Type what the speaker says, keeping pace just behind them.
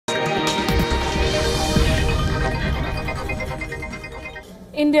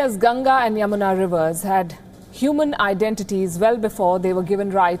India's Ganga and Yamuna rivers had human identities well before they were given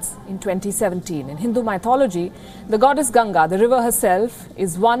rights in 2017. In Hindu mythology, the goddess Ganga, the river herself,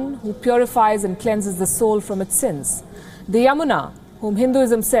 is one who purifies and cleanses the soul from its sins. The Yamuna, whom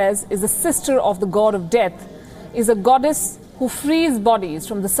Hinduism says is the sister of the god of death, is a goddess who frees bodies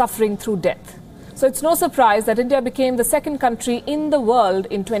from the suffering through death. So it's no surprise that India became the second country in the world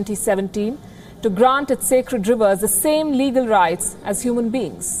in 2017 to grant its sacred rivers the same legal rights as human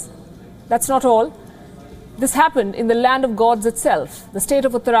beings. That's not all. This happened in the land of gods itself, the state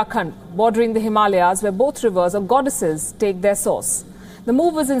of Uttarakhand, bordering the Himalayas, where both rivers or goddesses take their source. The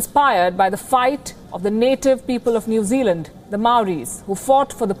move was inspired by the fight of the native people of New Zealand, the Maoris, who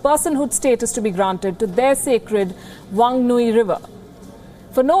fought for the personhood status to be granted to their sacred Wanganui River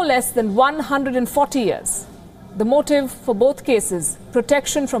for no less than 140 years. The motive for both cases,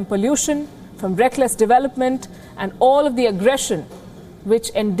 protection from pollution, from reckless development, and all of the aggression which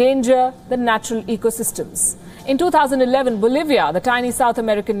endanger the natural ecosystems. In 2011, Bolivia, the tiny South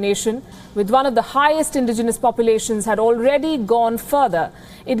American nation with one of the highest indigenous populations, had already gone further.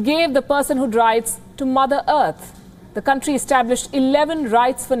 It gave the personhood rights to Mother Earth. The country established 11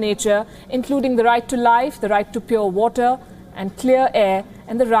 rights for nature, including the right to life, the right to pure water and clear air,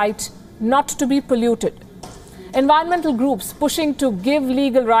 and the right not to be polluted. Environmental groups pushing to give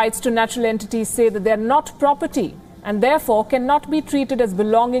legal rights to natural entities say that they are not property and therefore cannot be treated as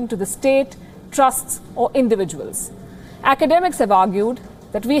belonging to the state, trusts or individuals. Academics have argued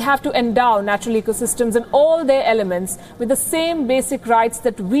that we have to endow natural ecosystems and all their elements with the same basic rights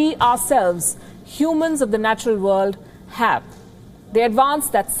that we ourselves, humans of the natural world, have. They advance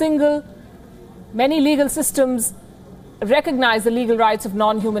that many legal systems recognize the legal rights of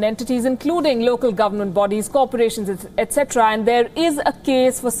non-human entities, including local government bodies, corporations, etc. And there is a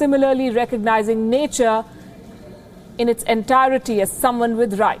case for similarly recognizing nature in its entirety as someone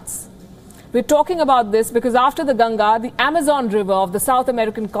with rights. We're talking about this because after the Ganga, the Amazon River of the South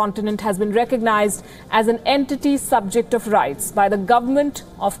American continent has been recognized as an entity subject of rights by the government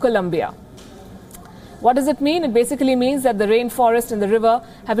of Colombia. What does it mean? It basically means that the rainforest and the river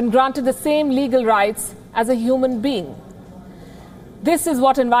have been granted the same legal rights as a human being. This is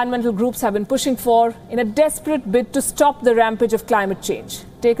what environmental groups have been pushing for in a desperate bid to stop the rampage of climate change.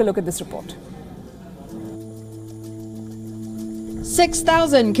 Take a look at this report.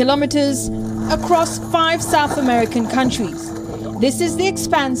 6,000 kilometers across 5 South American countries. This is the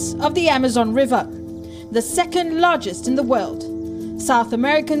expanse of the Amazon River, the second largest in the world. South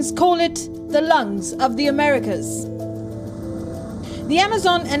Americans call it the lungs of the Americas. The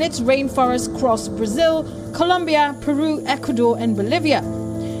Amazon and its rainforests cross Brazil, Colombia, Peru, Ecuador and Bolivia.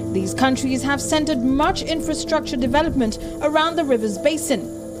 These countries have centered much infrastructure development around the river's basin.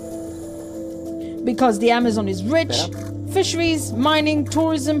 Because the Amazon is rich, fisheries, mining,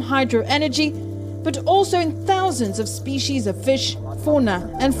 tourism, hydro energy, but also in thousands of species of fish,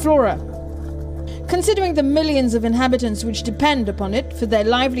 fauna and flora. Considering the millions of inhabitants which depend upon it for their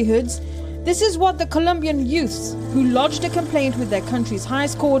livelihoods, this is what the Colombian youths who lodged a complaint with their country's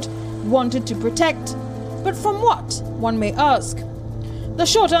highest court wanted to protect. But from what, one may ask? The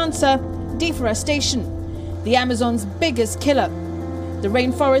short answer, deforestation, the Amazon's biggest killer. The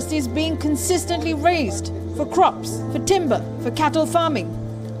rainforest is being consistently razed for crops, for timber, for cattle farming.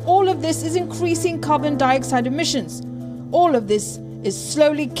 All of this is increasing carbon dioxide emissions. All of this is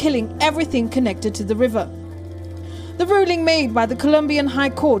slowly killing everything connected to the river. The ruling made by the Colombian High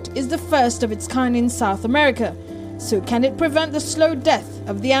Court is the first of its kind in South America. So can it prevent the slow death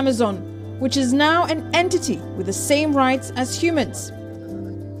of the Amazon, which is now an entity with the same rights as humans?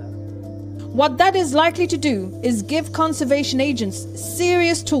 What that is likely to do is give conservation agents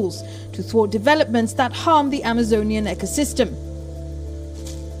serious tools to thwart developments that harm the Amazonian ecosystem.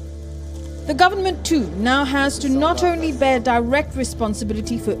 The government too now has to not only bear direct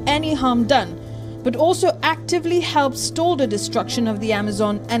responsibility for any harm done, but also actively help stall the destruction of the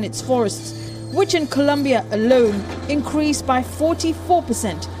Amazon and its forests, which in Colombia alone increased by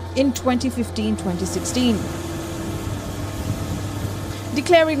 44% in 2015-2016.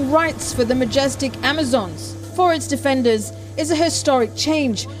 Declaring rights for the majestic Amazons for its defenders is a historic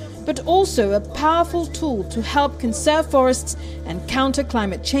change, but also a powerful tool to help conserve forests and counter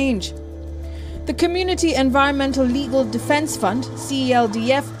climate change. The Community Environmental Legal Defense Fund,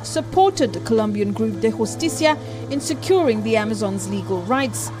 CELDF, supported the Colombian group de Justicia in securing the Amazon's legal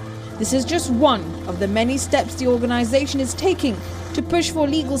rights. This is just one of the many steps the organization is taking to push for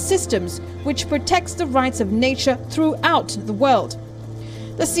legal systems which protects the rights of nature throughout the world.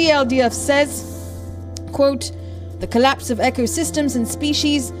 The CLDF says, quote, The collapse of ecosystems and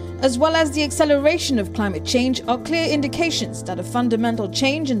species, as well as the acceleration of climate change, are clear indications that a fundamental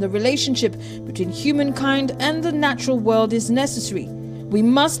change in the relationship between humankind and the natural world is necessary. We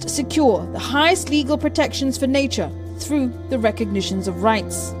must secure the highest legal protections for nature through the recognitions of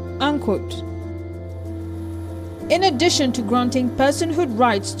rights." Unquote. In addition to granting personhood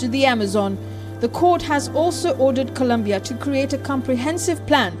rights to the Amazon, the court has also ordered Colombia to create a comprehensive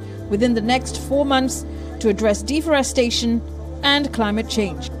plan within the next 4 months to address deforestation and climate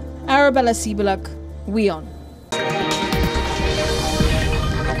change. Arabella Sibulak, WION.